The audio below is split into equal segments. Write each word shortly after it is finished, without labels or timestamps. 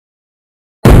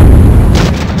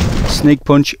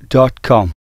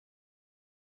snakepunch.com.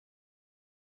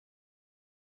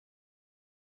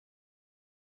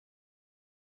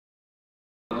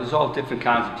 There's all different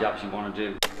kinds of jabs you want to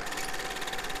do.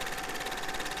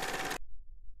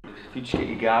 If you just get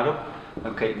your guard up,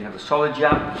 okay, you can have a solid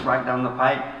jab right down the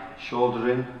pipe,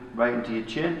 shoulder in, right into your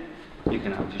chin. You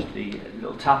can have just the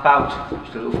little tap out,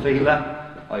 just a little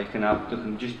feeler, or you can have,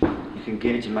 you can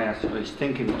gauge your mind as he's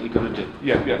thinking what you're going to do.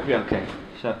 Yeah. Okay,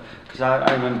 so, because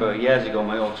I remember years ago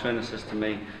my old trainer says to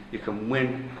me, you can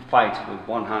win a fight with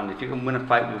one hand. If you can win a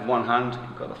fight with one hand,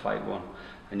 you've got the fight won.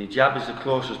 And your jab is the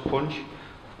closest punch,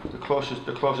 the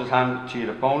closest hand to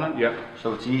your opponent. Yeah.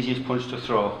 So it's the easiest punch to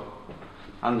throw,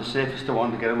 and the safest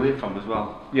one to get away from as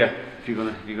well. Yeah. If you're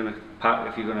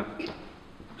gonna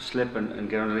slip and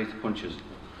get underneath the punches.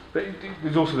 But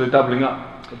there's also the doubling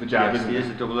up of the jab, Yes, isn't there is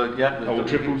there? a double, yeah. Oh,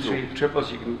 triples?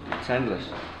 Triples, it's endless.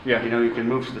 Yeah. You know, you can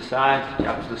move to the side,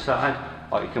 jab to the side,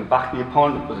 or you can back the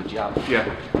opponent with a jab.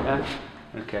 Yeah. Yeah?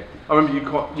 Okay. I remember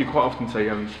you quite often say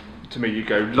to me, you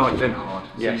go light then hard.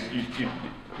 So Yes. you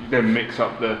then mix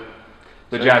up the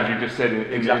jabs you just said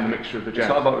in the mixture of the jabs.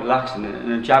 It's all about relaxing,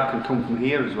 and a jab can come from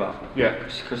here as well. Yeah.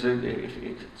 Because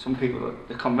some people,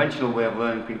 the conventional way of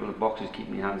learning people to box is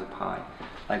keeping your hands up high,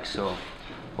 like so.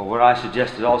 But what I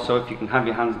suggest is also, if you can have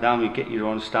your hands down, you get your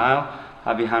own style,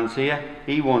 have your hands here,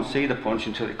 he won't see the punch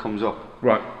until it comes up.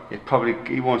 Right.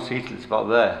 He won't see it till it's about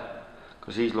there,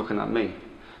 because he's looking at me.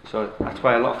 So that's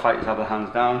why a lot of fighters have their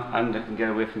hands down and they can get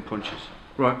away from punches.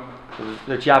 Right. So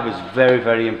the jab is very,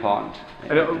 very important.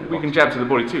 And we can jab to the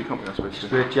body too, can't we, I suppose?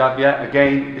 Straight jab, yeah.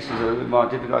 Again, this is a little bit more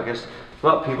difficult, I guess. A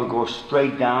lot of people go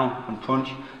straight down and punch.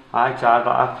 I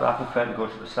prefer to go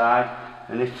to the side.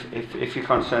 And if you're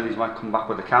concerned he might come back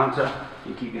with a counter,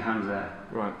 you keep your hands there.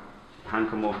 Right. Hand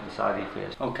come over the side of your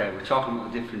face. Okay, we're talking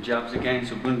about the different jabs again,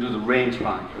 so we're going to do the range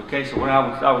find. Okay, so what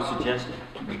I would suggest,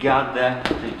 keep your guard there,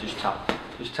 and you just tap.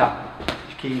 Just tap.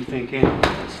 Just keep thinking,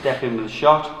 and step in with a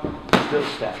shot, still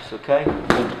steps, okay?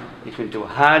 You can do a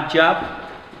hard jab,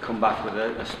 come back with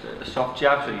a soft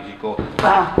jab, so you just go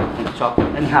bam, on the top,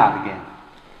 and hard again.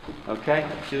 Okay,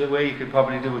 the other way you could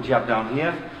probably do a jab down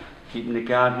here, keeping the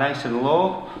guard nice and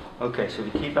low. Okay, so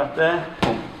if you keep that there,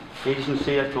 boom. As you can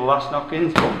see at the last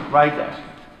knock-ins, boom, right there.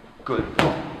 Good,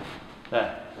 boom.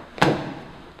 There.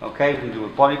 Okay, we can do a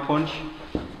body punch,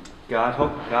 guard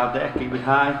hook, guard there, keep it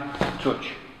high,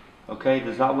 touch. Okay,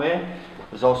 there's that way.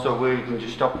 There's also a way you can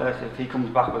just stop there. So if he comes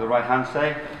back with the right hand,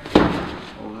 say,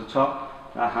 over the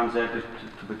top, that hand's there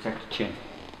to protect the chin.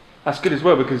 That's good as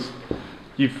well, because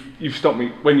you've stopped me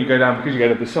when you go down, because you go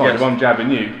to the side. Yes. If I'm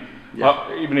jabbing you,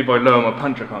 Yeah. even if I lower my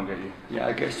punch, I can't get you. Yeah,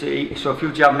 I guess so if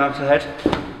you're jabbing out to the head,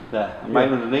 there, and right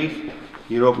underneath,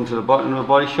 you're open to the bottom of the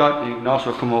body shot, and you can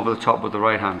also come over the top with the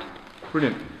right hand.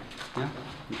 Brilliant. Yeah?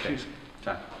 Okay. Cheers.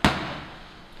 Done.